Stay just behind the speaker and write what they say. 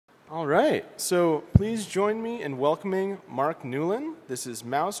All right, so please join me in welcoming Marc Newlin. This is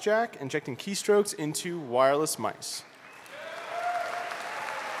MouseJack, injecting keystrokes into wireless mice.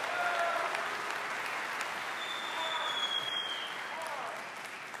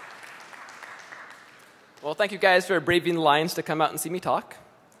 Well, thank you guys for braving the lines to come out and see me talk.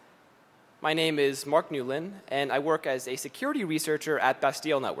 My name is Marc Newlin, and I work as a security researcher at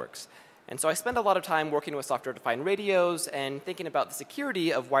Bastille Networks. And so I spend a lot of time working with software-defined radios and thinking about the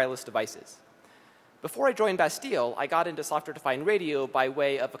security of wireless devices. Before I joined Bastille, I got into software-defined radio by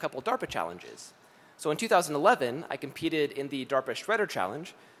way of a couple DARPA challenges. So in 2011, I competed in the DARPA Shredder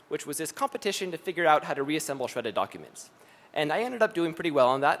Challenge, which was this competition to figure out how to reassemble shredded documents. And I ended up doing pretty well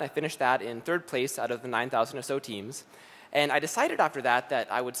on that, and I finished that in 3rd place out of the 9,000 or so teams. And I decided after that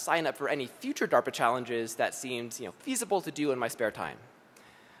that I would sign up for any future DARPA challenges that seemed feasible to do in my spare time.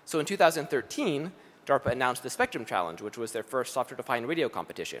 So in 2013, DARPA announced the Spectrum Challenge, which was their first software-defined radio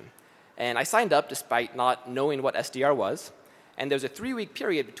competition. And I signed up despite not knowing what SDR was. And there was a 3-week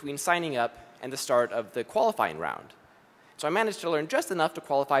period between signing up and the start of the qualifying round. So I managed to learn just enough to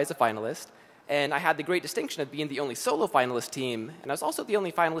qualify as a finalist. And I had the great distinction of being the only solo finalist team, and I was also the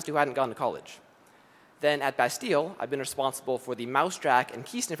only finalist who hadn't gone to college. Then at Bastille, I've been responsible for the MouseJack and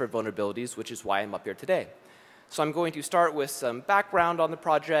key sniffer vulnerabilities, which is why I'm up here today. So I'm going to start with some background on the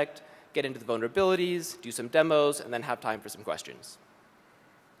project, get into the vulnerabilities, do some demos, and then have time for some questions.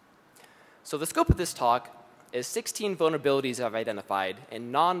 So the scope of this talk is 16 vulnerabilities I've identified in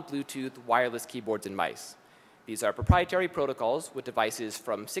non-Bluetooth wireless keyboards and mice. These are proprietary protocols with devices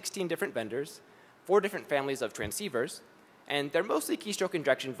from 16 different vendors, 4 different families of transceivers, and they're mostly keystroke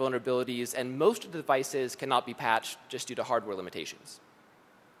injection vulnerabilities, and most of the devices cannot be patched just due to hardware limitations.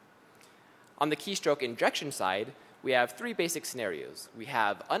 On the keystroke injection side, we have 3 basic scenarios. We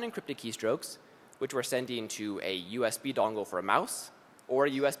have unencrypted keystrokes, which we're sending to a USB dongle for a mouse or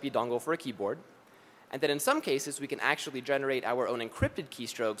a USB dongle for a keyboard. And then in some cases, we can actually generate our own encrypted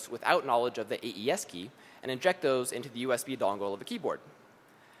keystrokes without knowledge of the AES key and inject those into the USB dongle of a keyboard.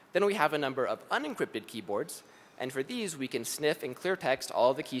 Then we have a number of unencrypted keyboards, and for these, we can sniff and clear text all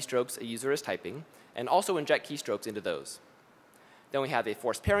of the keystrokes a user is typing, and also inject keystrokes into those. Then we have a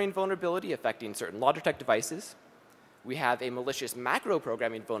forced pairing vulnerability affecting certain Logitech devices. We have a malicious macro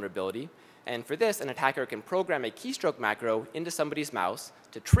programming vulnerability, and for this, an attacker can program a keystroke macro into somebody's mouse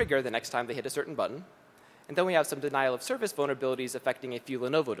to trigger the next time they hit a certain button. And then we have some denial of service vulnerabilities affecting a few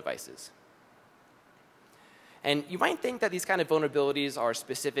Lenovo devices. And you might think that these kind of vulnerabilities are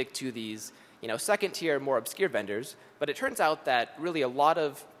specific to these second-tier, more obscure vendors, but it turns out that really a lot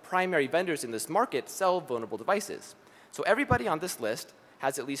of primary vendors in this market sell vulnerable devices. So everybody on this list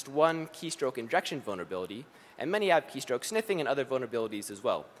has at least one keystroke injection vulnerability, and many have keystroke sniffing and other vulnerabilities as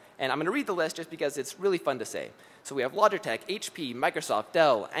well. And I'm going to read the list just because it's really fun to say. So we have Logitech, HP, Microsoft,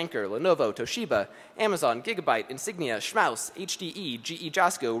 Dell, Anker, Lenovo, Toshiba, Amazon, Gigabyte, Insignia, Schmaus, HDE, GE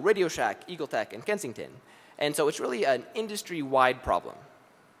Jasco, Radio Shack, EagleTech, and Kensington. And so it's really an industry-wide problem.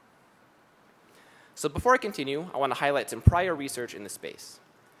 So before I continue, I want to highlight some prior research in this space.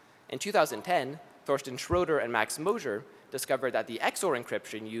 In 2010, Thorsten Schroeder and Max Mosier discovered that the XOR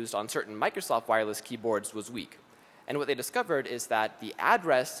encryption used on certain Microsoft wireless keyboards was weak. And what they discovered is that the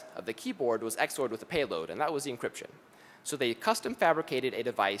address of the keyboard was XORed with a payload, and that was the encryption. So they custom fabricated a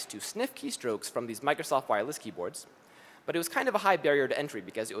device to sniff keystrokes from these Microsoft wireless keyboards, but it was kind of a high barrier to entry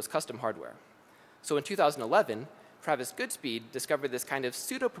because it was custom hardware. So in 2011, Travis Goodspeed discovered this kind of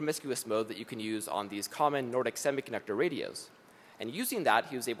pseudo-promiscuous mode that you can use on these common Nordic semiconductor radios. And using that,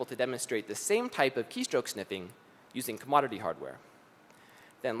 he was able to demonstrate the same type of keystroke sniffing using commodity hardware.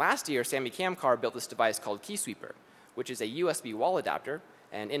 Then last year, Sammy Kamkar built this device called KeySweeper, which is a USB wall adapter.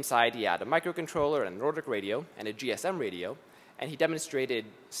 And inside, he had a microcontroller and a Nordic radio and a GSM radio. And he demonstrated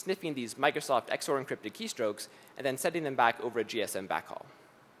sniffing these Microsoft XOR encrypted keystrokes and then sending them back over a GSM backhaul.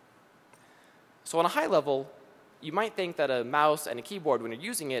 So on a high level, you might think that a mouse and a keyboard, when you're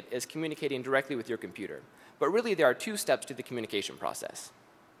using it, is communicating directly with your computer. But really, there are 2 steps to the communication process.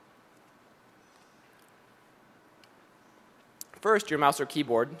 First, your mouse or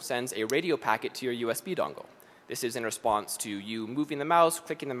keyboard sends a radio packet to your USB dongle. This is in response to you moving the mouse,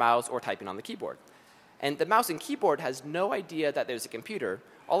 clicking the mouse, or typing on the keyboard. And the mouse and keyboard has no idea that there's a computer.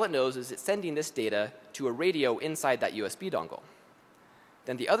 All it knows is it's sending this data to a radio inside that USB dongle.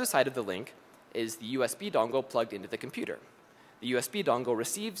 Then the other side of the link is the USB dongle plugged into the computer. The USB dongle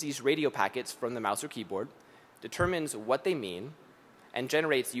receives these radio packets from the mouse or keyboard, determines what they mean, and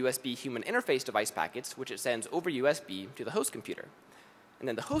generates USB human interface device packets, which it sends over USB to the host computer. And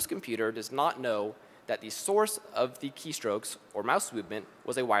then the host computer does not know that the source of the keystrokes or mouse movement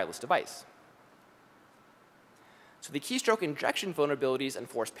was a wireless device. So the keystroke injection vulnerabilities and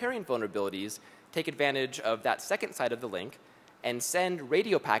force pairing vulnerabilities take advantage of that second side of the link and send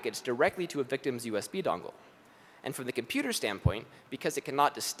radio packets directly to a victim's USB dongle. And from the computer standpoint, because it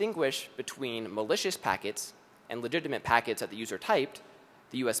cannot distinguish between malicious packets and legitimate packets that the user typed,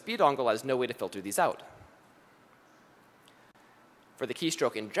 the USB dongle has no way to filter these out. For the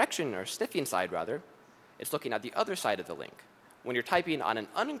keystroke injection, or sniffing side rather, it's looking at the other side of the link. When you're typing on an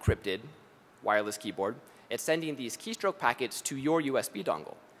unencrypted wireless keyboard, it's sending these keystroke packets to your USB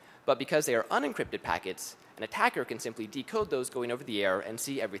dongle. But because they are unencrypted packets, an attacker can simply decode those going over the air and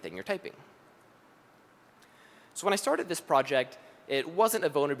see everything you're typing. So when I started this project, it wasn't a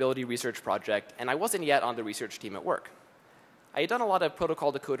vulnerability research project, and I wasn't yet on the research team at work. I had done a lot of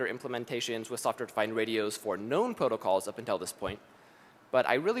protocol decoder implementations with software-defined radios for known protocols up until this point, but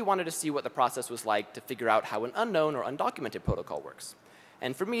I really wanted to see what the process was like to figure out how an unknown or undocumented protocol works.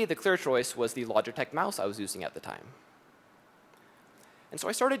 And for me, the clear choice was the Logitech mouse I was using at the time. And so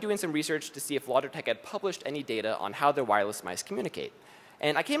I started doing some research to see if Logitech had published any data on how their wireless mice communicate.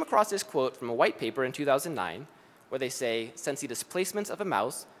 And I came across this quote from a white paper in 2009 where they say, since the displacements of a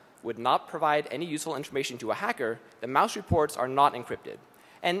mouse would not provide any useful information to a hacker, the mouse reports are not encrypted.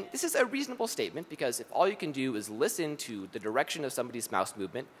 And this is a reasonable statement because if all you can do is listen to the direction of somebody's mouse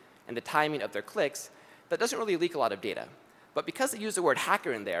movement and the timing of their clicks, that doesn't really leak a lot of data. But because they used the word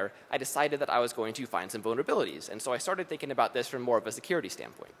hacker in there, I decided that I was going to find some vulnerabilities. And so I started thinking about this from more of a security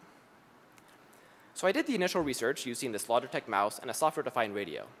standpoint. So I did the initial research using this Logitech mouse and a software-defined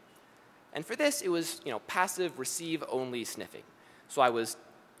radio. And for this, it was passive receive-only sniffing. So I was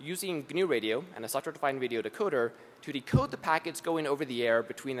using GNU radio and a software-defined radio decoder to decode the packets going over the air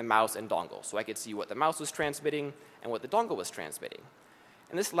between the mouse and dongle. So I could see what the mouse was transmitting and what the dongle was transmitting.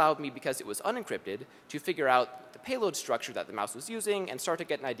 And this allowed me, because it was unencrypted, to figure out the payload structure that the mouse was using and start to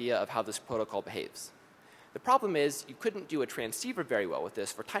get an idea of how this protocol behaves. The problem is you couldn't do a transceiver very well with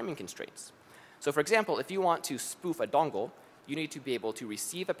this for timing constraints. So for example, if you want to spoof a dongle, you need to be able to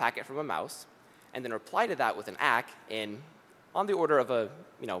receive a packet from a mouse and then reply to that with an ACK on the order of a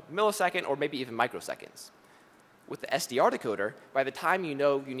millisecond or maybe even microseconds. With the SDR decoder, by the time you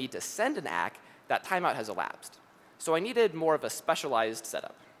know you need to send an ACK, that timeout has elapsed. So I needed more of a specialized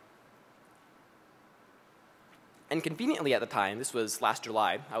setup. And conveniently at the time, this was last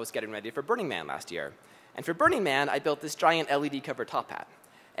July, I was getting ready for Burning Man last year. And for Burning Man, I built this giant LED covered top hat.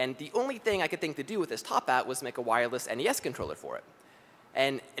 And the only thing I could think to do with this top hat was make a wireless NES controller for it.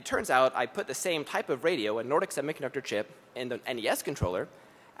 And it turns out I put the same type of radio, a Nordic semiconductor chip, in the NES controller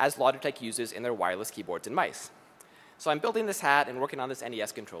as Logitech uses in their wireless keyboards and mice. So I'm building this hat and working on this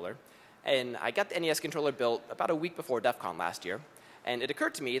NES controller. And I got the NES controller built about a week before DEF CON last year. And it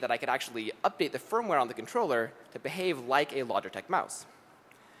occurred to me that I could actually update the firmware on the controller to behave like a Logitech mouse.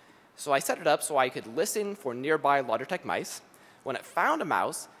 So I set it up so I could listen for nearby Logitech mice. When it found a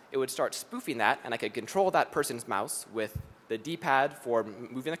mouse, it would start spoofing that, and I could control that person's mouse with the D-pad for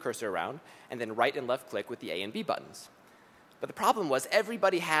moving the cursor around, and then right and left click with the A and B buttons. But the problem was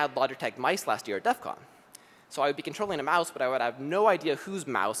everybody had Logitech mice last year at DEF CON. So I would be controlling a mouse, but I would have no idea whose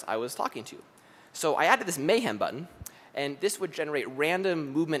mouse I was talking to. So I added this mayhem button, and this would generate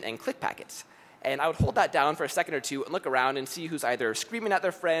random movement and click packets. And I would hold that down for a second or two and look around and see who's either screaming at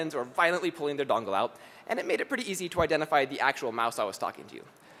their friends or violently pulling their dongle out. And it made it pretty easy to identify the actual mouse I was talking to.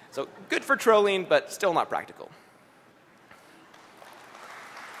 So good for trolling, but still not practical.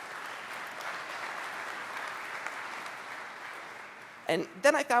 And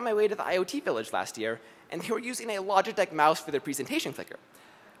then I found my way to the IoT Village last year, and they were using a Logitech mouse for their presentation clicker.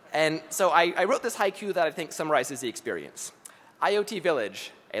 And so I wrote this haiku that I think summarizes the experience. IoT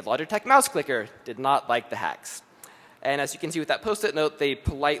Village, a Logitech mouse clicker, did not like the hacks. And as you can see with that post-it note, they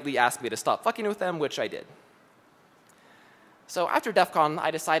politely asked me to stop fucking with them, which I did. So after DEF CON,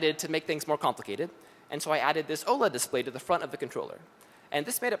 I decided to make things more complicated. And so I added this OLED display to the front of the controller. And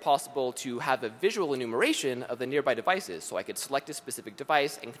this made it possible to have a visual enumeration of the nearby devices, so I could select a specific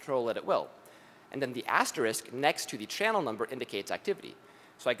device and control it at will. And then the asterisk next to the channel number indicates activity.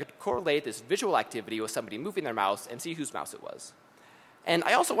 So I could correlate this visual activity with somebody moving their mouse and see whose mouse it was. And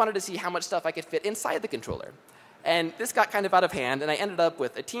I also wanted to see how much stuff I could fit inside the controller. And this got kind of out of hand, and I ended up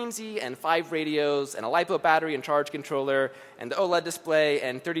with a Teensy and 5 radios and a LiPo battery and charge controller and the OLED display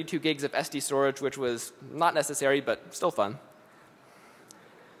and 32 gigs of SD storage, which was not necessary, but still fun.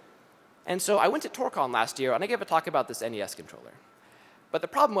 And so I went to TorCon last year, and I gave a talk about this NES controller. But the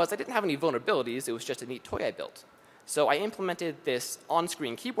problem was I didn't have any vulnerabilities. It was just a neat toy I built. So I implemented this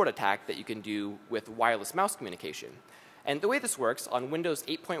on-screen keyboard attack that you can do with wireless mouse communication. And the way this works, on Windows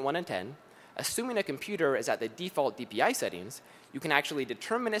 8.1 and 10, assuming a computer is at the default DPI settings, you can actually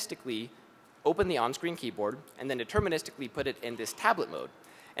deterministically open the on-screen keyboard, and then deterministically put it in this tablet mode.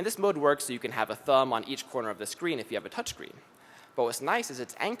 And this mode works so you can have a thumb on each corner of the screen if you have a touch screen. But what's nice is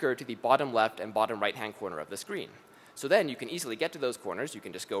it's anchored to the bottom left and bottom right-hand corner of the screen. So then you can easily get to those corners. You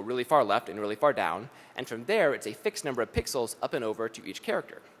can just go really far left and really far down. And from there, it's a fixed number of pixels up and over to each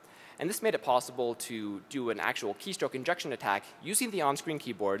character. And this made it possible to do an actual keystroke injection attack using the on-screen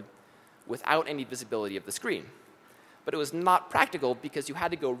keyboard without any visibility of the screen. But it was not practical because you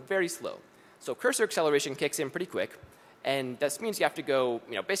had to go very slow. So cursor acceleration kicks in pretty quick. And that means you have to go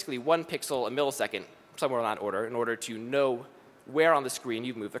basically 1 pixel a millisecond, somewhere in that order, in order to know where on the screen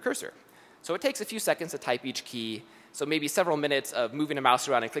you've moved the cursor. So it takes a few seconds to type each key. So maybe several minutes of moving a mouse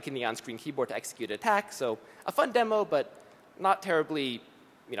around and clicking the on-screen keyboard to execute an attack. So a fun demo, but not terribly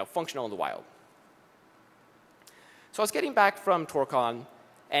functional in the wild. So I was getting back from TorCon,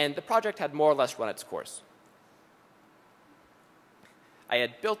 and the project had more or less run its course. I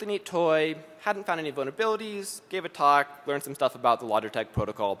had built a neat toy, hadn't found any vulnerabilities, gave a talk, learned some stuff about the Logitech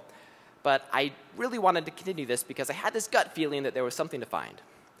protocol. But I really wanted to continue this because I had this gut feeling that there was something to find.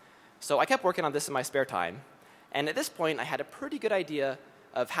 So I kept working on this in my spare time. And at this point, I had a pretty good idea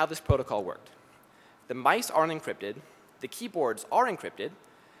of how this protocol worked. The mice aren't encrypted. The keyboards are encrypted.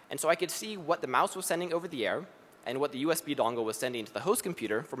 And so I could see what the mouse was sending over the air and what the USB dongle was sending to the host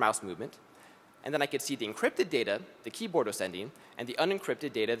computer for mouse movement. And then I could see the encrypted data the keyboard was sending and the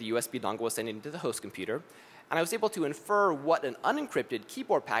unencrypted data the USB dongle was sending to the host computer. And I was able to infer what an unencrypted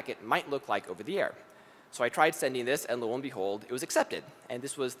keyboard packet might look like over the air. So I tried sending this, and lo and behold, it was accepted. And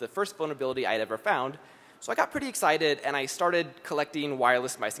this was the first vulnerability I had ever found. So I got pretty excited, and I started collecting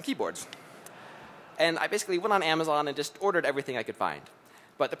wireless mice and keyboards. And I basically went on Amazon and just ordered everything I could find.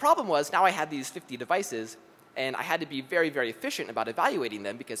 But the problem was, now I had these 50 devices, and I had to be very, very efficient about evaluating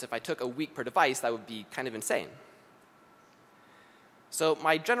them, because if I took a week per device, that would be kind of insane. So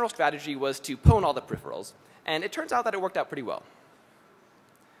my general strategy was to pwn all the peripherals. And it turns out that it worked out pretty well.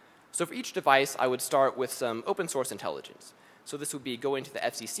 So for each device, I would start with some open source intelligence. So this would be going to the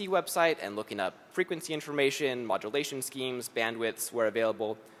FCC website and looking up frequency information, modulation schemes, bandwidths where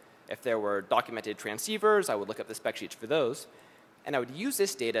available. If there were documented transceivers, I would look up the spec sheets for those. And I would use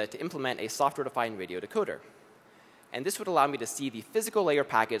this data to implement a software-defined radio decoder. And this would allow me to see the physical layer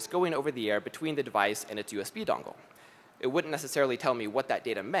packets going over the air between the device and its USB dongle. It wouldn't necessarily tell me what that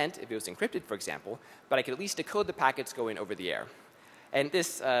data meant if it was encrypted, for example, but I could at least decode the packets going over the air. And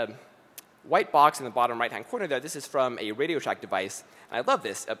this white box in the bottom right-hand corner there, this is from a Radio Shack device. And I love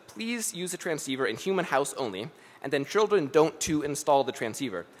this. Please use the transceiver in human house only, and then children don't to install the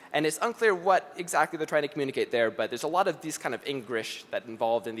transceiver. And it's unclear what exactly they're trying to communicate there, but there's a lot of these kind of English that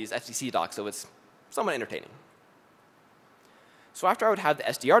involved in these FCC docs, so it's somewhat entertaining. So after I would have the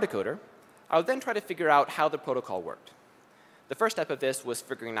SDR decoder, I would then try to figure out how the protocol worked. The first step of this was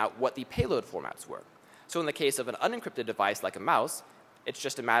figuring out what the payload formats were. So in the case of an unencrypted device like a mouse, it's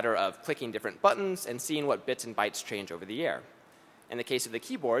just a matter of clicking different buttons and seeing what bits and bytes change over the air. In the case of the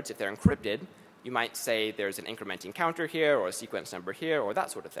keyboards, if they're encrypted, you might say there's an incrementing counter here or a sequence number here or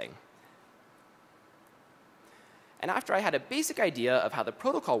that sort of thing. And after I had a basic idea of how the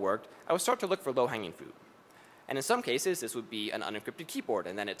protocol worked, I would start to look for low-hanging fruit. And in some cases, this would be an unencrypted keyboard,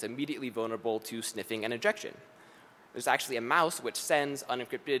 and then it's immediately vulnerable to sniffing and injection. There's actually a mouse which sends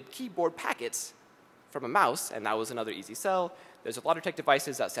unencrypted keyboard packets from a mouse, and that was another easy sell. There's a Logitech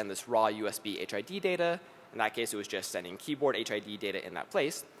devices that send this raw USB HID data. In that case, it was just sending keyboard HID data in that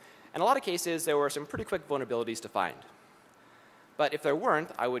place. In a lot of cases, there were some pretty quick vulnerabilities to find. But if there weren't,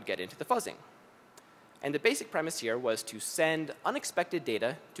 I would get into the fuzzing. And the basic premise here was to send unexpected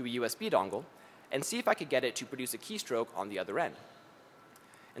data to a USB dongle and see if I could get it to produce a keystroke on the other end.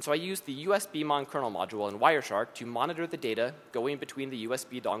 And so I used the USBmon kernel module in Wireshark to monitor the data going between the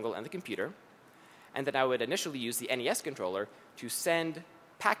USB dongle and the computer. And then I would initially use the NES controller to send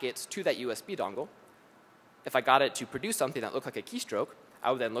packets to that USB dongle. If I got it to produce something that looked like a keystroke,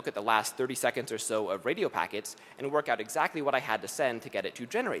 I would then look at the last 30 seconds or so of radio packets and work out exactly what I had to send to get it to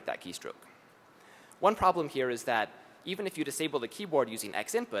generate that keystroke. One problem here is that even if you disable the keyboard using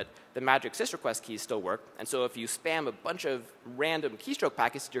X input, the magic sysrequest keys still work. And so if you spam a bunch of random keystroke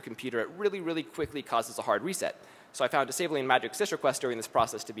packets to your computer, it really, really quickly causes a hard reset. So I found disabling magic sysrequest during this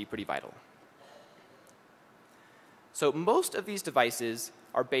process to be pretty vital. So most of these devices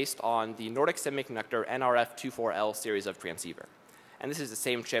are based on the Nordic Semiconductor NRF24L series of transceiver. And this is the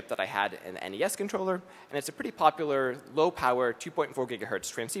same chip that I had in the NES controller, and it's a pretty popular low-power 2.4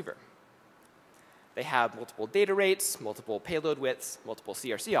 gigahertz transceiver. They have multiple data rates, multiple payload widths, multiple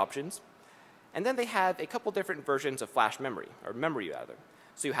CRC options, and then they have a couple different versions of flash memory, or memory rather.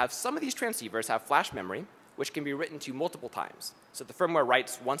 So you have some of these transceivers have flash memory, which can be written to multiple times. So the firmware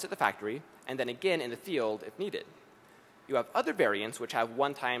writes once at the factory, and then again in the field if needed. You have other variants which have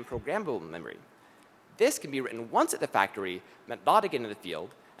one-time programmable memory. This can be written once at the factory, but not again in the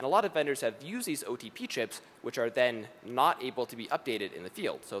field, and a lot of vendors have used these OTP chips, which are then not able to be updated in the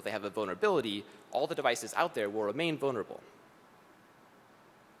field. So if they have a vulnerability, all the devices out there will remain vulnerable.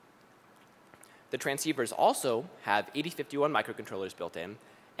 The transceivers also have 8051 microcontrollers built in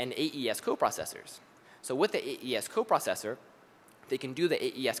and AES coprocessors. So with the AES coprocessor, they can do the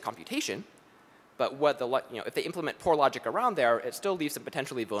AES computation, but if they implement poor logic around there, it still leaves them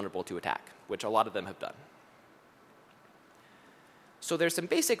potentially vulnerable to attack, which a lot of them have done. So there's some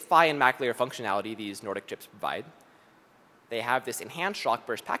basic PHY and MAC layer functionality these Nordic chips provide. They have this enhanced shock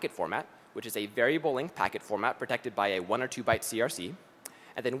burst packet format, which is a variable length packet format protected by a 1 or 2 byte CRC.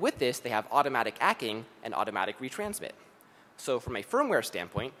 And then with this, they have automatic ACKing and automatic retransmit. So from a firmware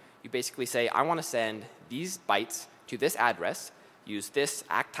standpoint, you basically say, I want to send these bytes to this address, use this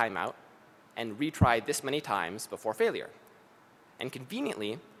ACK timeout, and retry this many times before failure. And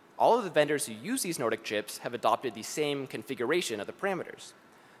conveniently, all of the vendors who use these Nordic chips have adopted the same configuration of the parameters.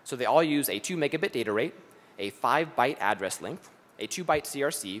 So they all use a 2 megabit data rate, a 5 byte address length, a 2 byte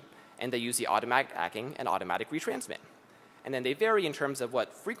CRC, and they use the automatic ACKing and automatic retransmit. And then they vary in terms of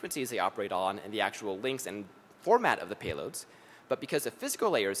what frequencies they operate on and the actual lengths and format of the payloads. But because the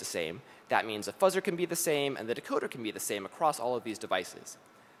physical layer is the same, that means the fuzzer can be the same and the decoder can be the same across all of these devices.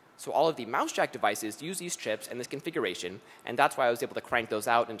 So all of the MouseJack devices use these chips and this configuration, and that's why I was able to crank those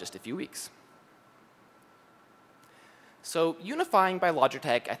out in just a few weeks. So unifying by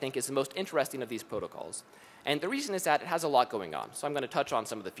Logitech, I think, is the most interesting of these protocols. And the reason is that it has a lot going on. So I'm going to touch on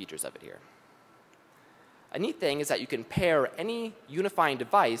some of the features of it here. A neat thing is that you can pair any unifying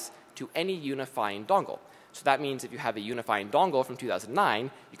device to any unifying dongle. So that means if you have a unifying dongle from 2009,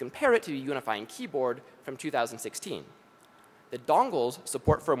 you can pair it to a unifying keyboard from 2016. The dongles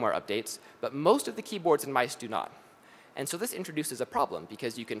support firmware updates, but most of the keyboards and mice do not. And so this introduces a problem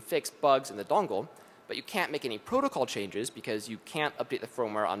because you can fix bugs in the dongle, but you can't make any protocol changes because you can't update the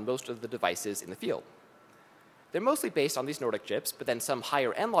firmware on most of the devices in the field. They're mostly based on these Nordic chips, but then some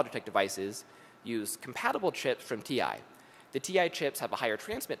higher-end Logitech devices use compatible chips from TI. The TI chips have a higher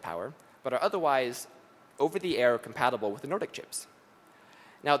transmit power, but are otherwise over-the-air compatible with the Nordic chips.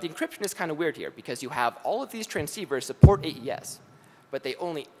 Now, the encryption is kind of weird here because you have all of these transceivers support AES, but they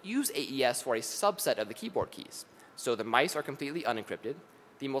only use AES for a subset of the keyboard keys. So the mice are completely unencrypted.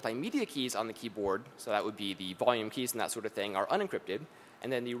 The multimedia keys on the keyboard, so that would be the volume keys and that sort of thing, are unencrypted.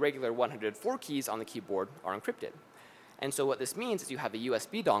 And then the regular 104 keys on the keyboard are encrypted. And so what this means is you have a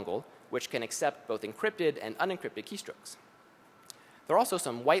USB dongle, which can accept both encrypted and unencrypted keystrokes. There are also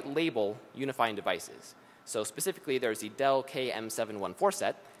some white label unifying devices. So specifically, there's the Dell KM714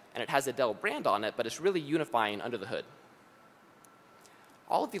 set, and it has a Dell brand on it, but it's really unifying under the hood.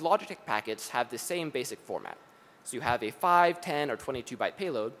 All of the Logitech packets have the same basic format. So you have a 5, 10, or 22 byte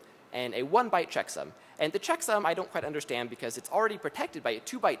payload, and a 1 byte checksum. And the checksum I don't quite understand because it's already protected by a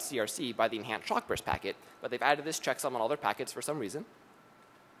 2 byte CRC by the enhanced shock burst packet, but they've added this checksum on all their packets for some reason.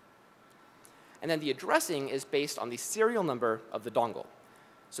 And then the addressing is based on the serial number of the dongle.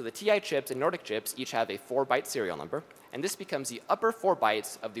 So the TI chips and Nordic chips each have a 4 byte serial number, and this becomes the upper 4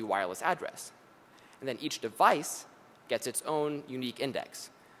 bytes of the wireless address. And then each device gets its own unique index.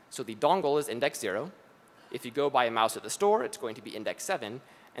 So the dongle is index 0. If you go buy a mouse at the store, it's going to be index 7.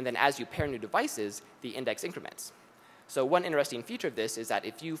 And then as you pair new devices, the index increments. So one interesting feature of this is that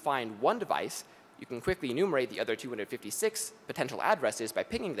if you find one device, you can quickly enumerate the other 256 potential addresses by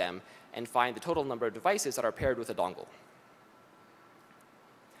pinging them and find the total number of devices that are paired with a dongle.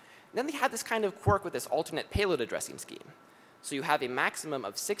 Then they had this kind of quirk with this alternate payload addressing scheme. So you have a maximum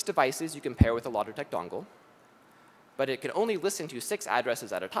of 6 devices you can pair with a Logitech dongle, but it can only listen to 6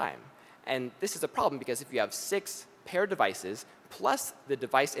 addresses at a time. And this is a problem because if you have 6 paired devices plus the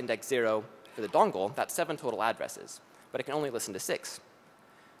device index 0 for the dongle, that's 7 total addresses, but it can only listen to 6.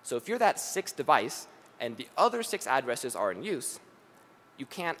 So if you're that 6th device and the other 6 addresses are in use, you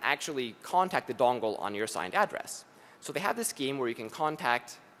can't actually contact the dongle on your assigned address. So they have this scheme where you can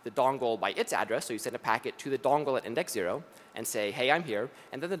contact the dongle by its address, so you send a packet to the dongle at index 0 and say, hey, I'm here,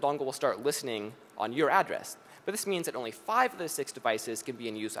 and then the dongle will start listening on your address. But this means that only 5 of the 6 devices can be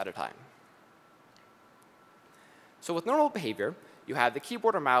in use at a time. So with normal behavior, you have the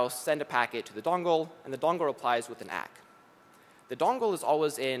keyboard or mouse send a packet to the dongle, and the dongle replies with an ACK. The dongle is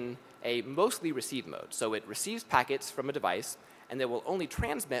always in a mostly receive mode, so it receives packets from a device, and it will only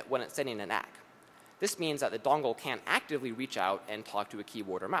transmit when it's sending an ACK. This means that the dongle can't actively reach out and talk to a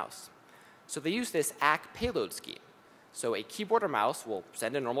keyboard or mouse. So they use this ACK payload scheme. So a keyboard or mouse will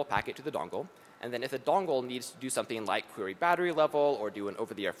send a normal packet to the dongle, and then if the dongle needs to do something like query battery level or do an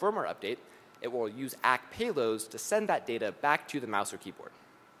over-the-air firmware update, it will use ACK payloads to send that data back to the mouse or keyboard.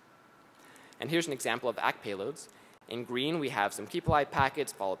 And here's an example of ACK payloads. In green, we have some keep-alive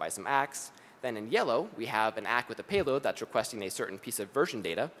packets followed by some ACKs. Then in yellow, we have an ACK with a payload that's requesting a certain piece of version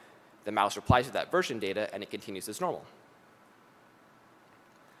data. The mouse replies to that version data, and it continues as normal.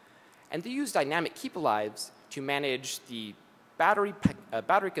 And they use dynamic keep-alives to manage the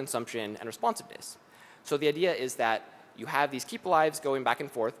battery consumption and responsiveness. So the idea is that you have these keep-alives going back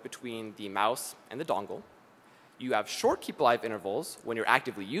and forth between the mouse and the dongle. You have short keep-alive intervals when you're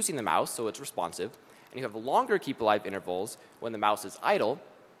actively using the mouse, so it's responsive. And you have longer keep-alive intervals when the mouse is idle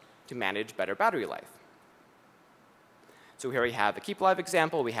to manage better battery life. So here we have a keep-alive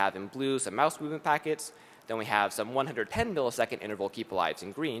example. We have in blue some mouse movement packets. Then we have some 110 millisecond interval keep-alives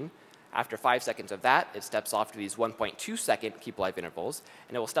in green. After 5 seconds of that, it steps off to these 1.2 second keep-alive intervals,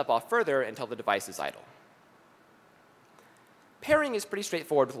 and it will step off further until the device is idle. Pairing is pretty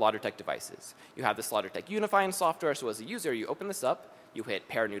straightforward with Logitech devices. You have this Logitech unifying software, so as a user, you open this up, you hit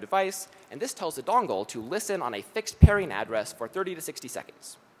pair new device, and this tells the dongle to listen on a fixed pairing address for 30 to 60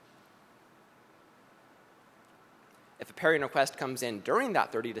 seconds. If a pairing request comes in during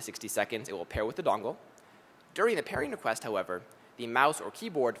that 30 to 60 seconds, it will pair with the dongle. During the pairing request, however, the mouse or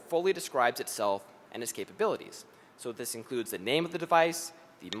keyboard fully describes itself and its capabilities. So this includes the name of the device,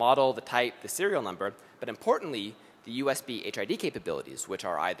 the model, the type, the serial number, but importantly, the USB HID capabilities, which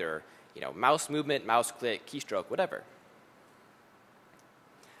are either mouse movement, mouse click, keystroke, whatever.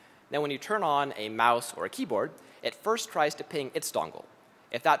 Now when you turn on a mouse or a keyboard, it first tries to ping its dongle.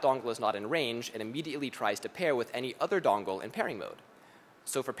 If that dongle is not in range, it immediately tries to pair with any other dongle in pairing mode.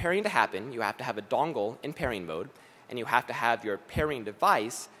 So for pairing to happen, you have to have a dongle in pairing mode, and you have to have your pairing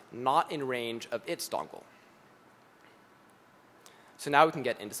device not in range of its dongle. So now we can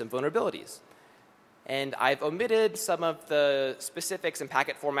get into some vulnerabilities. And I've omitted some of the specifics and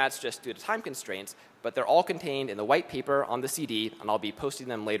packet formats just due to time constraints, but they're all contained in the white paper on the CD, and I'll be posting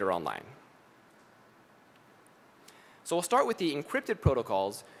them later online. So we'll start with the encrypted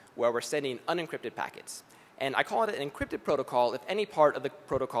protocols, where we're sending unencrypted packets. And I call it an encrypted protocol if any part of the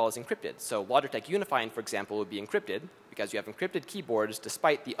protocol is encrypted. So Logitech Unifying, for example, would be encrypted because you have encrypted keyboards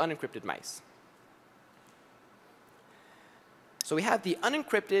despite the unencrypted mice. So we have the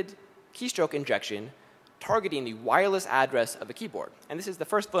unencrypted keystroke injection targeting the wireless address of a keyboard. And this is the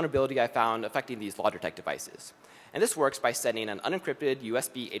first vulnerability I found affecting these Logitech devices. And this works by sending an unencrypted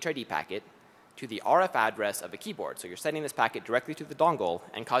USB HID packet to the RF address of a keyboard. So you're sending this packet directly to the dongle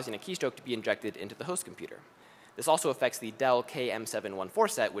and causing a keystroke to be injected into the host computer. This also affects the Dell KM714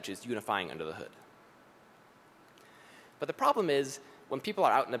 set, which is unifying under the hood. But the problem is, when people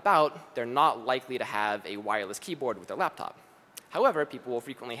are out and about, they're not likely to have a wireless keyboard with their laptop. However, people will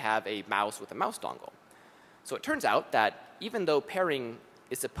frequently have a mouse with a mouse dongle. So it turns out that even though pairing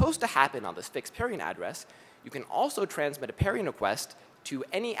is supposed to happen on this fixed pairing address, you can also transmit a pairing request to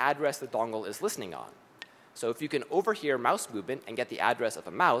any address the dongle is listening on. So if you can overhear mouse movement and get the address of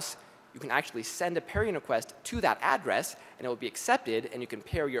a mouse, you can actually send a pairing request to that address, and it will be accepted, and you can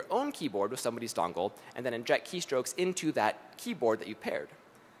pair your own keyboard with somebody's dongle and then inject keystrokes into that keyboard that you paired.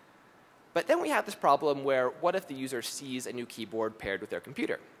 But then we have this problem where what if the user sees a new keyboard paired with their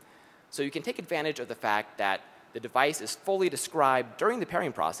computer? So you can take advantage of the fact that the device is fully described during the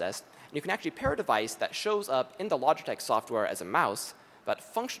pairing process, and you can actually pair a device that shows up in the Logitech software as a mouse, but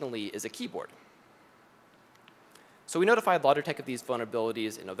functionally is a keyboard. So we notified Logitech of these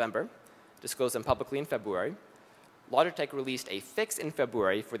vulnerabilities in November, disclosed them publicly in February. Logitech released a fix in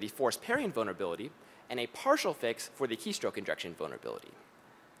February for the forced pairing vulnerability and a partial fix for the keystroke injection vulnerability.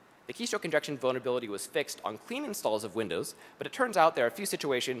 The keystroke injection vulnerability was fixed on clean installs of Windows, but it turns out there are a few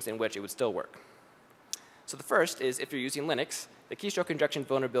situations in which it would still work. So the first is if you're using Linux, the keystroke injection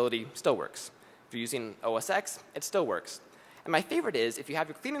vulnerability still works. If you're using OS X, it still works. And my favorite is if you have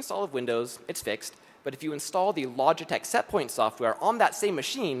your clean install of Windows, it's fixed, but if you install the Logitech setpoint software on that same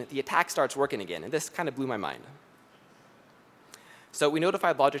machine, the attack starts working again, and this kind of blew my mind. So we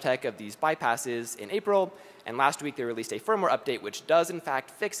notified Logitech of these bypasses in April, and last week they released a firmware update which does in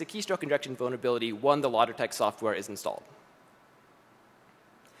fact fix the keystroke injection vulnerability when the Logitech software is installed.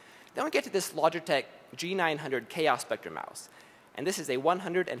 Then we get to this Logitech G900 Chaos Spectrum mouse, and this is a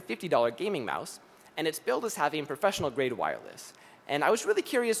 $150 gaming mouse, and its billed as having professional grade wireless. And I was really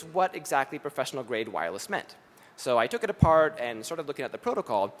curious what exactly professional grade wireless meant. So I took it apart and started looking at the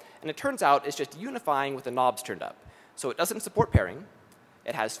protocol, and it turns out it's just unifying with the knobs turned up. So it doesn't support pairing,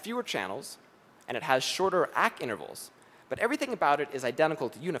 it has fewer channels, and it has shorter ACK intervals. But everything about it is identical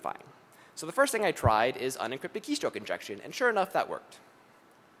to unifying. So the first thing I tried is unencrypted keystroke injection, and sure enough, that worked.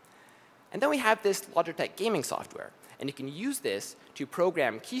 And then we have this Logitech gaming software, and you can use this to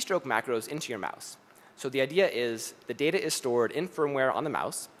program keystroke macros into your mouse. So the idea is the data is stored in firmware on the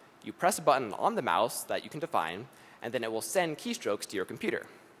mouse. You press a button on the mouse that you can define, and then it will send keystrokes to your computer.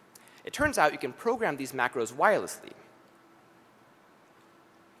 It turns out you can program these macros wirelessly.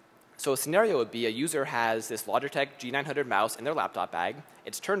 So a scenario would be a user has this Logitech G900 mouse in their laptop bag.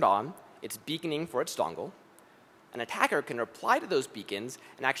 It's turned on. It's beaconing for its dongle. An attacker can reply to those beacons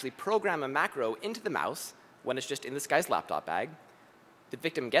and actually program a macro into the mouse when it's just in this guy's laptop bag. The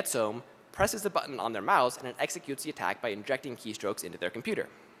victim gets home, presses the button on their mouse, and it executes the attack by injecting keystrokes into their computer.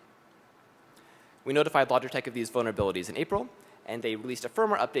 We notified Logitech of these vulnerabilities in April, and they released a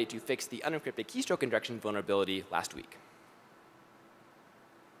firmware update to fix the unencrypted keystroke injection vulnerability last week.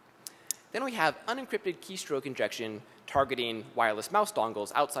 Then we have unencrypted keystroke injection targeting wireless mouse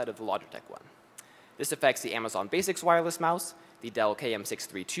dongles outside of the Logitech one. This affects the Amazon Basics wireless mouse, the Dell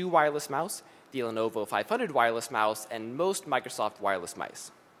KM632 wireless mouse, the Lenovo 500 wireless mouse, and most Microsoft wireless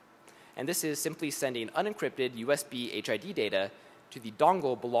mice. And this is simply sending unencrypted USB HID data to the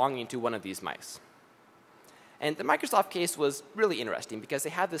dongle belonging to one of these mice. And the Microsoft case was really interesting because they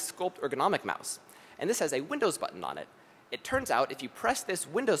have this sculpt ergonomic mouse, and this has a Windows button on it. It turns out if you press this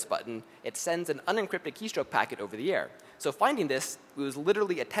Windows button, it sends an unencrypted keystroke packet over the air. So finding this was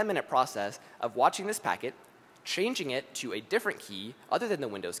literally a 10-minute process of watching this packet, changing it to a different key other than the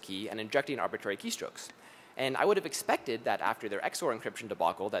Windows key, and injecting arbitrary keystrokes. And I would have expected that after their XOR encryption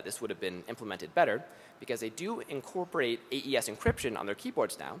debacle that this would have been implemented better, because they do incorporate AES encryption on their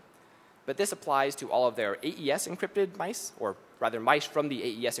keyboards now. But this applies to all of their AES encrypted mice, or rather mice from the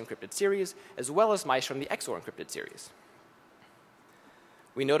AES encrypted series, as well as mice from the XOR encrypted series.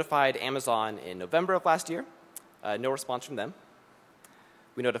 We notified Amazon in November of last year. No response from them.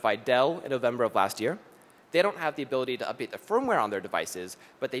 We notified Dell in November of last year. They don't have the ability to update the firmware on their devices,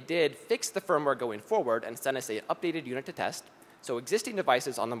 but they did fix the firmware going forward and send us an updated unit to test. So existing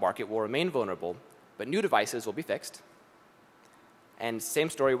devices on the market will remain vulnerable, but new devices will be fixed. And same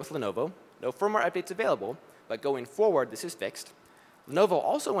story with Lenovo. No firmware updates available, but going forward, this is fixed. Lenovo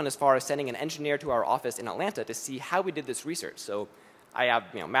also went as far as sending an engineer to our office in Atlanta to see how we did this research. So I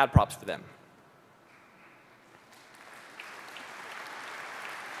have mad props for them.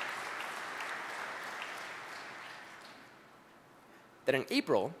 Then in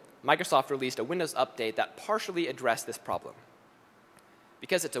April, Microsoft released a Windows update that partially addressed this problem.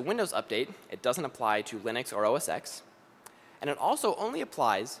 Because it's a Windows update, it doesn't apply to Linux or OS X. And it also only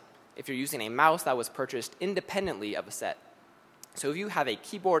applies if you're using a mouse that was purchased independently of a set. So if you have a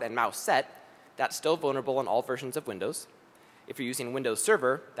keyboard and mouse set, that's still vulnerable in all versions of Windows. If you're using Windows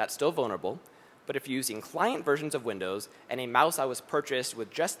Server, that's still vulnerable. But if you're using client versions of Windows and a mouse that was purchased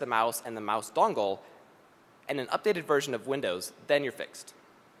with just the mouse and the mouse dongle and an updated version of Windows, then you're fixed.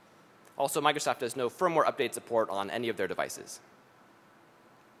 Also, Microsoft has no firmware update support on any of their devices.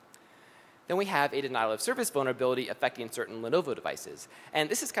 Then we have a denial of service vulnerability affecting certain Lenovo devices. And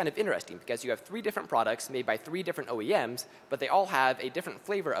this is kind of interesting because you have 3 different products made by 3 different OEMs, but they all have a different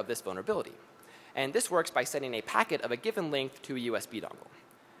flavor of this vulnerability. And this works by sending a packet of a given length to a USB dongle.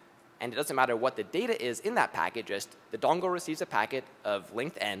 And it doesn't matter what the data is in that packet, just the dongle receives a packet of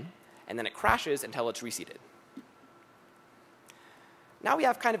length n, and then it crashes until it's reseated. Now we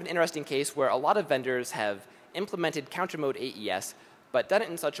have kind of an interesting case where a lot of vendors have implemented counter mode AES, but done it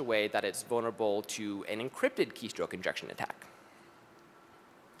in such a way that it's vulnerable to an encrypted keystroke injection attack.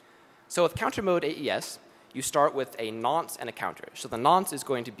 So with counter mode AES, you start with a nonce and a counter. So the nonce is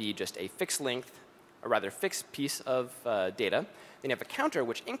going to be just a fixed length, or rather fixed piece of data. Then you have a counter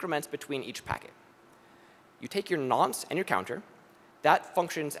which increments between each packet. You take your nonce and your counter. That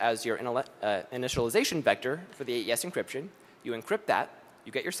functions as your initialization vector for the AES encryption. You encrypt that.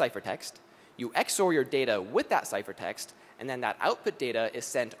 You get your ciphertext. You XOR your data with that ciphertext, and then that output data is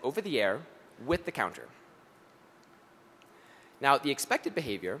sent over the air with the counter. Now, the expected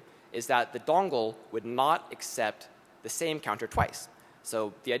behavior is that the dongle would not accept the same counter twice.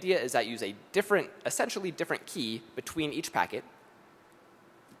 So the idea is that you use a different, essentially different key between each packet.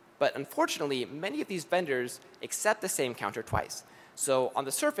 But unfortunately, many of these vendors accept the same counter twice. So on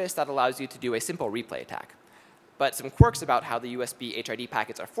the surface, that allows you to do a simple replay attack. But some quirks about how the USB HID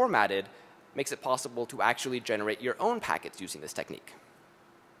packets are formatted makes it possible to actually generate your own packets using this technique.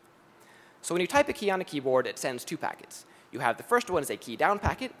 So when you type a key on a keyboard, it sends 2 packets. You have the first one is a key down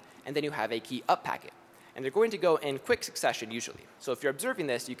packet, and then you have a key up packet. And they're going to go in quick succession usually. So if you're observing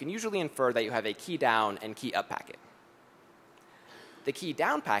this, you can usually infer that you have a key down and key up packet. The key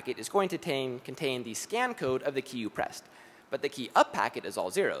down packet is going to contain the scan code of the key you pressed. But the key up packet is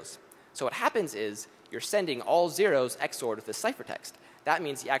all zeros. So what happens is you're sending all zeros XORed with this ciphertext. That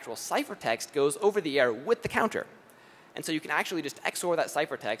means the actual ciphertext goes over the air with the counter. And so you can actually just XOR that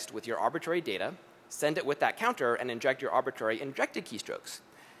ciphertext with your arbitrary data, send it with that counter, and inject your arbitrary injected keystrokes.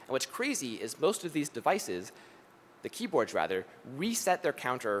 And what's crazy is most of these devices, the keyboards rather, reset their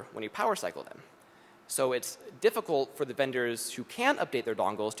counter when you power cycle them. So it's difficult for the vendors who can update their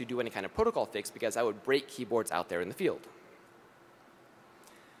dongles to do any kind of protocol fix because that would break keyboards out there in the field.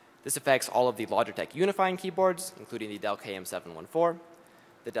 This affects all of the Logitech unifying keyboards, including the Dell KM714,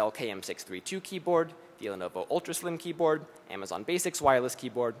 the Dell KM632 keyboard, the Lenovo Ultra Slim keyboard, Amazon Basics wireless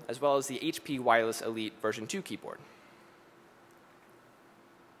keyboard, as well as the HP Wireless Elite version 2 keyboard.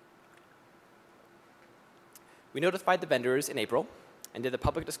 We notified the vendors in April and did the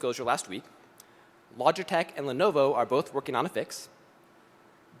public disclosure last week. Logitech and Lenovo are both working on a fix.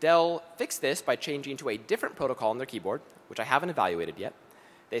 Dell fixed this by changing to a different protocol on their keyboard, which I haven't evaluated yet.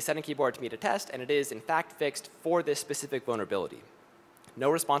 They sent a keyboard to me to test, and it is, in fact, fixed for this specific vulnerability. No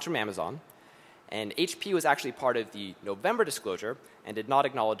response from Amazon, and HP was actually part of the November disclosure and did not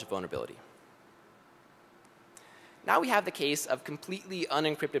acknowledge the vulnerability. Now we have the case of completely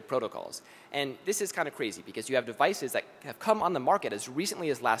unencrypted protocols. And this is kind of crazy because you have devices that have come on the market as recently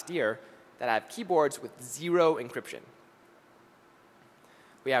as last year that have keyboards with 0 encryption.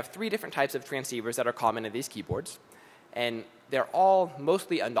 We have 3 different types of transceivers that are common in these keyboards, and they're all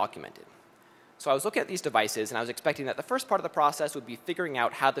mostly undocumented. So I was looking at these devices, and I was expecting that the first part of the process would be figuring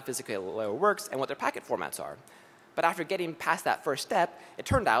out how the physical layer works and what their packet formats are. But after getting past that first step, it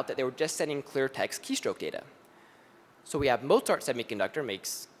turned out that they were just sending clear text keystroke data. So we have Mozart Semiconductor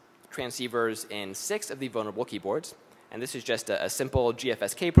makes transceivers in 6 of the vulnerable keyboards. And this is just a simple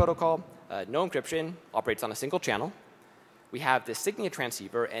GFSK protocol, no encryption, operates on a single channel. We have the Signia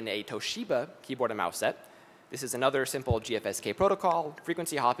transceiver and a Toshiba keyboard and mouse set. This is another simple GFSK protocol,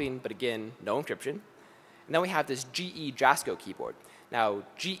 frequency hopping, but again, no encryption. And then we have this GE Jasco keyboard. Now,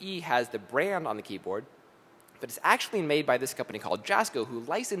 GE has the brand on the keyboard, but it's actually made by this company called Jasco, who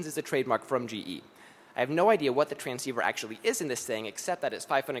licenses a trademark from GE. I have no idea what the transceiver actually is in this thing, except that it's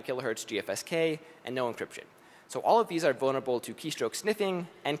 500 kilohertz GFSK and no encryption. So all of these are vulnerable to keystroke sniffing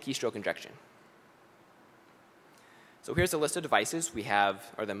and keystroke injection. So here's a list of devices we have,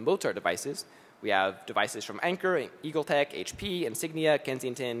 or the Mozart devices. We have devices from Anker, EagleTech, HP, Insignia,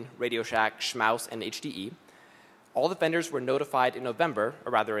 Kensington, Radio Shack, Schmaus, and HDE. All the vendors were notified in November,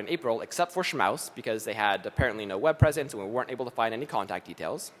 or rather in April, except for Schmaus, because they had apparently no web presence and we weren't able to find any contact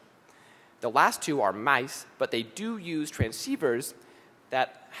details. The last 2 are mice, but they do use transceivers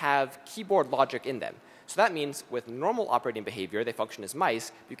that have keyboard logic in them. So that means with normal operating behavior, they function as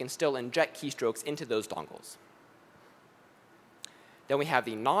mice, but you can still inject keystrokes into those dongles. Then we have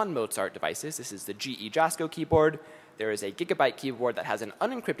the non-Mozart devices. This is the GE Jasco keyboard. There is a Gigabyte keyboard that has an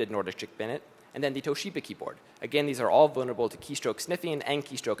unencrypted Nordic chip in it, and then the Toshiba keyboard. Again, these are all vulnerable to keystroke sniffing and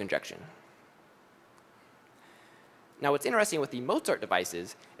keystroke injection. Now, what's interesting with the Mozart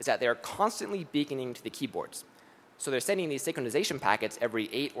devices is that they're constantly beaconing to the keyboards. So they're sending these synchronization packets every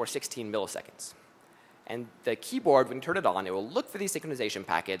 8 or 16 milliseconds. And the keyboard, when you turn it on, it will look for these synchronization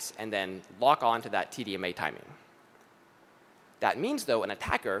packets and then lock on to that TDMA timing. That means, though, an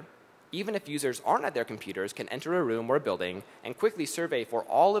attacker, even if users aren't at their computers, can enter a room or a building and quickly survey for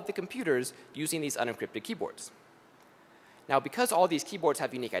all of the computers using these unencrypted keyboards. Now, because all these keyboards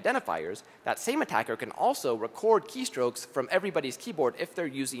have unique identifiers, that same attacker can also record keystrokes from everybody's keyboard if they're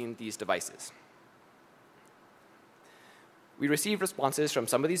using these devices. We received responses from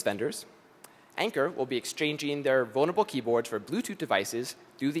some of these vendors. Anker will be exchanging their vulnerable keyboards for Bluetooth devices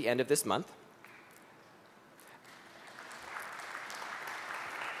through the end of this month.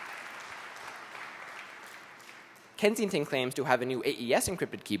 Kensington claims to have a new AES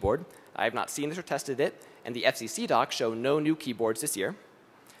encrypted keyboard. I have not seen this or tested it, and the FCC docs show no new keyboards this year.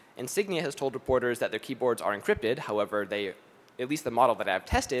 Insignia has told reporters that their keyboards are encrypted. However, at least the model that I have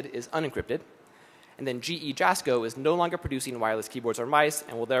tested is unencrypted. And then GE Jasco is no longer producing wireless keyboards or mice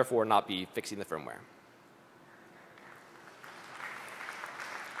and will therefore not be fixing the firmware.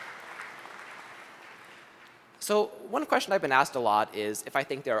 So one question I've been asked a lot is if I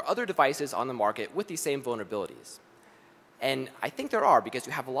think there are other devices on the market with these same vulnerabilities. And I think there are, because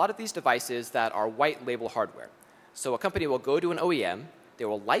you have a lot of these devices that are white label hardware. So a company will go to an OEM, they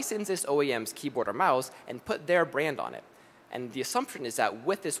will license this OEM's keyboard or mouse and put their brand on it. And the assumption is that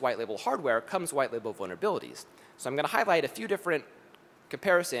with this white label hardware comes white label vulnerabilities. So I'm going to highlight a few different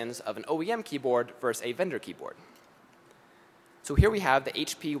comparisons of an OEM keyboard versus a vendor keyboard. So here we have the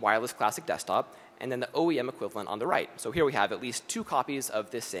HP Wireless Classic Desktop and then the OEM equivalent on the right. So here we have at least 2 copies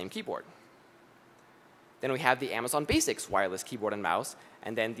of this same keyboard. Then we have the Amazon Basics wireless keyboard and mouse,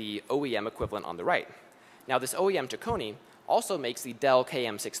 and then the OEM equivalent on the right. Now, this OEM Chicone also makes the Dell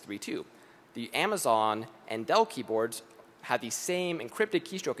KM632. The Amazon and Dell keyboards have the same encrypted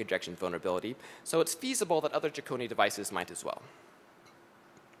keystroke injection vulnerability, so it's feasible that other Chicone devices might as well.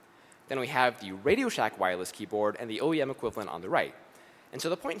 Then we have the Radio Shack wireless keyboard and the OEM equivalent on the right. And so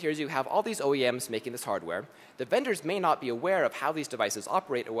the point here is you have all these OEMs making this hardware. The vendors may not be aware of how these devices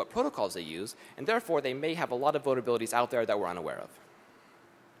operate or what protocols they use, and therefore they may have a lot of vulnerabilities out there that we're unaware of.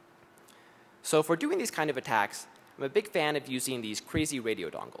 So for doing these kind of attacks, I'm a big fan of using these crazy radio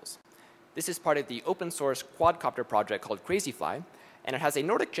dongles. This is part of the open source quadcopter project called Crazyfly, and it has a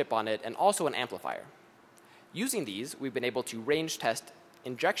Nordic chip on it and also an amplifier. Using these, we've been able to range test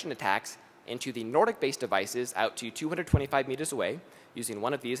injection attacks into the Nordic-based devices out to 225 meters away, using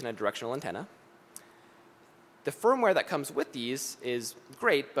one of these and a directional antenna. The firmware that comes with these is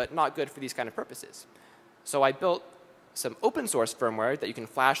great, but not good for these kind of purposes. So I built some open source firmware that you can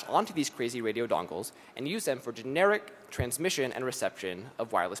flash onto these crazy radio dongles and use them for generic transmission and reception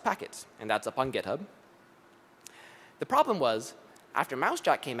of wireless packets. And that's up on GitHub. The problem was, after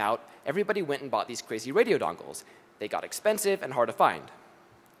MouseJack came out, everybody went and bought these crazy radio dongles. They got expensive and hard to find.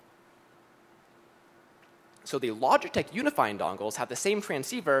 So the Logitech unifying dongles have the same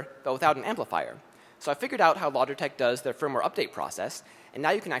transceiver, but without an amplifier. So I figured out how Logitech does their firmware update process, and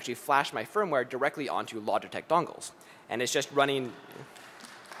now you can actually flash my firmware directly onto Logitech dongles. And it's just running.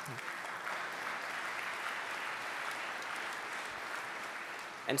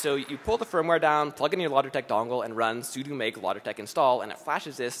 And so you pull the firmware down, plug in your Logitech dongle, and run sudo make Logitech install, and it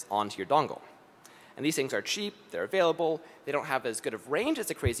flashes this onto your dongle. And these things are cheap, they're available, they don't have as good of range as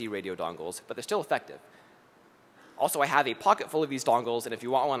the crazy radio dongles, but they're still effective. Also, I have a pocket full of these dongles, and if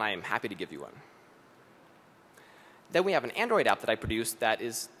you want one, I am happy to give you one. Then we have an Android app that I produced that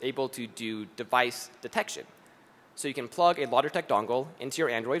is able to do device detection. So you can plug a Logitech dongle into your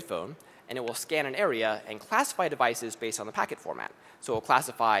Android phone, and it will scan an area and classify devices based on the packet format. So it will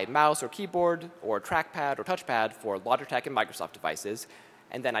classify mouse or keyboard or trackpad or touchpad for Logitech and Microsoft devices,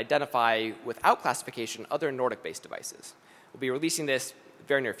 and then identify, without classification, other Nordic-based devices. We'll be releasing this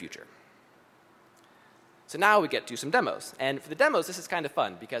very near future. So now we get to some demos. And for the demos, this is kind of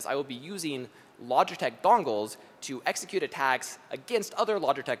fun, because I will be using Logitech dongles to execute attacks against other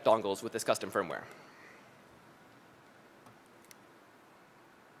Logitech dongles with this custom firmware.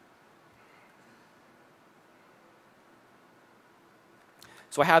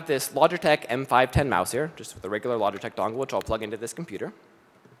 So I have this Logitech M510 mouse here, just with a regular Logitech dongle, which I'll plug into this computer.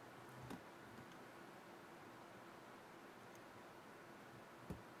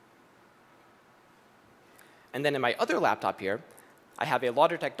 And then in my other laptop here, I have a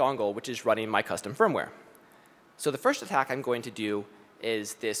Logitech dongle which is running my custom firmware. So the first attack I'm going to do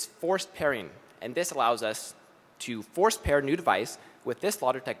is this forced pairing. And this allows us to force pair a new device with this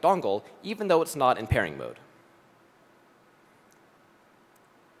Logitech dongle, even though it's not in pairing mode.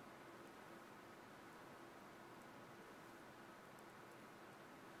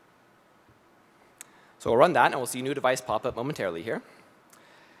 So we'll run that, and we'll see a new device pop up momentarily here.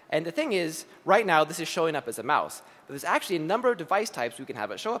 And the thing is, right now, this is showing up as a mouse. But there's actually a number of device types we can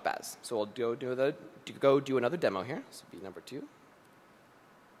have it show up as. So we'll go do another demo here. This will be number 2.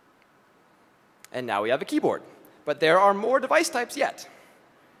 And now we have a keyboard. But there are more device types yet.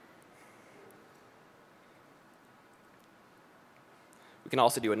 We can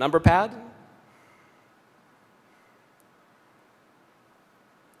also do a number pad.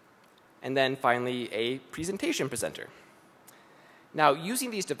 And then finally, a presentation presenter. Now,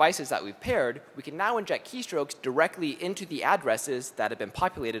 using these devices that we've paired, we can now inject keystrokes directly into the addresses that have been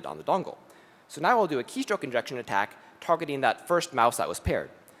populated on the dongle. So now we'll do a keystroke injection attack targeting that first mouse that was paired.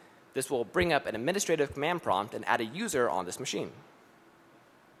 This will bring up an administrative command prompt and add a user on this machine.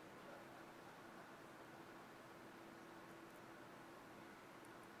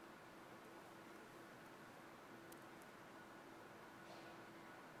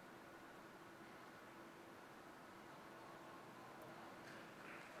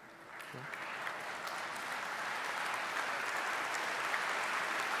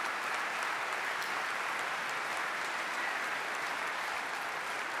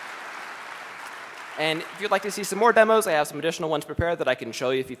 And if you'd like to see some more demos, I have some additional ones prepared that I can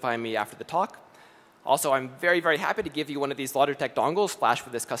show you if you find me after the talk. Also, I'm very, very happy to give you one of these Logitech dongles flashed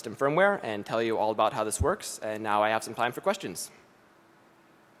with this custom firmware and tell you all about how this works. And now I have some time for questions.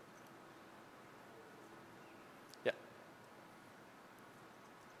 Yeah.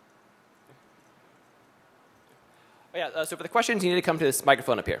 Oh, yeah, so for the questions, you need to come to this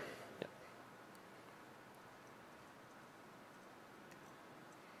microphone up here.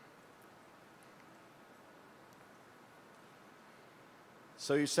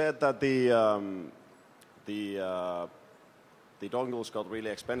 So you said that the dongles got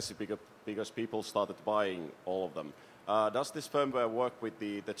really expensive because people started buying all of them. Does this firmware work with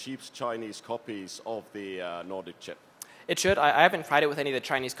the cheap Chinese copies of the Nordic chip? It should. I haven't tried it with any of the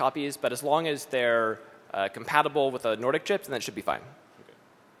Chinese copies, but as long as they're compatible with the Nordic chips, then it should be fine.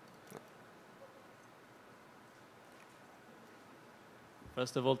 Okay.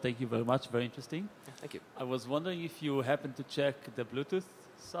 First of all, thank you very much. Very interesting. Yeah, thank you. I was wondering if you happen to check the Bluetooth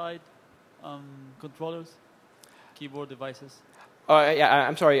side controllers, keyboard devices. Yeah,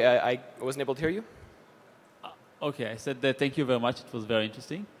 I'm sorry. I wasn't able to hear you. Okay, I said that thank you very much. It was very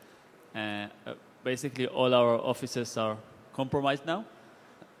interesting. Basically, all our offices are compromised now.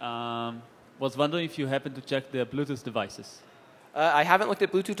 Was wondering if you happen to check the Bluetooth devices. I haven't looked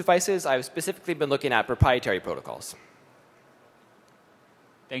at Bluetooth devices. I've specifically been looking at proprietary protocols.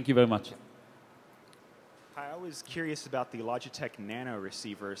 Thank you very much. Hi, I was curious about the Logitech Nano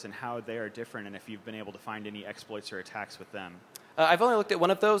receivers and how they are different, and if you've been able to find any exploits or attacks with them. I've only looked at one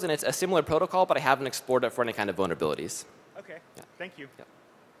of those, and it's a similar protocol, but I haven't explored it for any kind of vulnerabilities. Okay, yeah. Thank you. Yeah.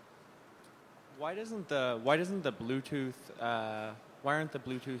 Why aren't the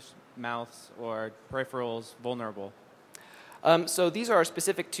Bluetooth mouse or peripherals vulnerable? So these are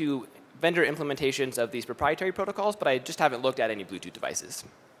specific to vendor implementations of these proprietary protocols, but I just haven't looked at any Bluetooth devices.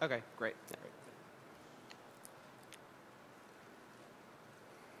 Okay, great. Yeah.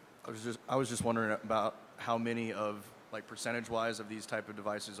 I was just wondering about how many of, like percentage-wise, of these type of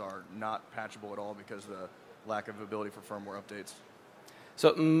devices are not patchable at all because of the lack of ability for firmware updates.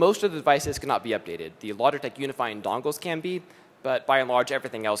 So most of the devices cannot be updated. The Logitech unifying dongles can be, but by and large,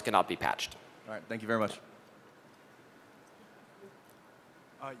 everything else cannot be patched. All right, thank you very much.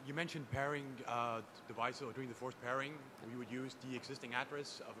 You mentioned pairing devices or doing the forced pairing. We would use the existing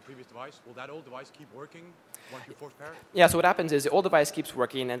address of a previous device. Will that old device keep working once you force pair it? Yeah, so what happens is the old device keeps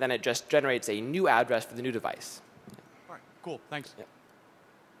working, and then it just generates a new address for the new device. All right, cool, thanks. Yeah.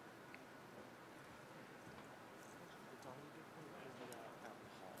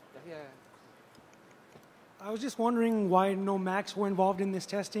 I was just wondering why no Macs were involved in this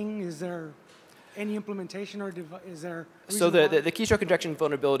testing. Is there any implementation or is there? So the keystroke injection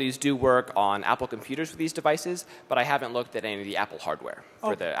vulnerabilities do work on Apple computers for these devices, but I haven't looked at any of the Apple hardware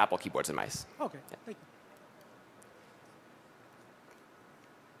for the Apple keyboards and mice. Okay, yeah. Thank you.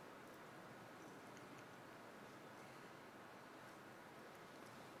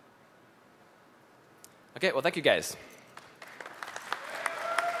 Okay, well, thank you guys.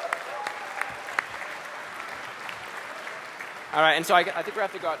 All right, and so I think we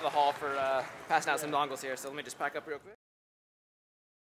have to go out to the hall for passing out some dongles here, so let me just pack up real quick.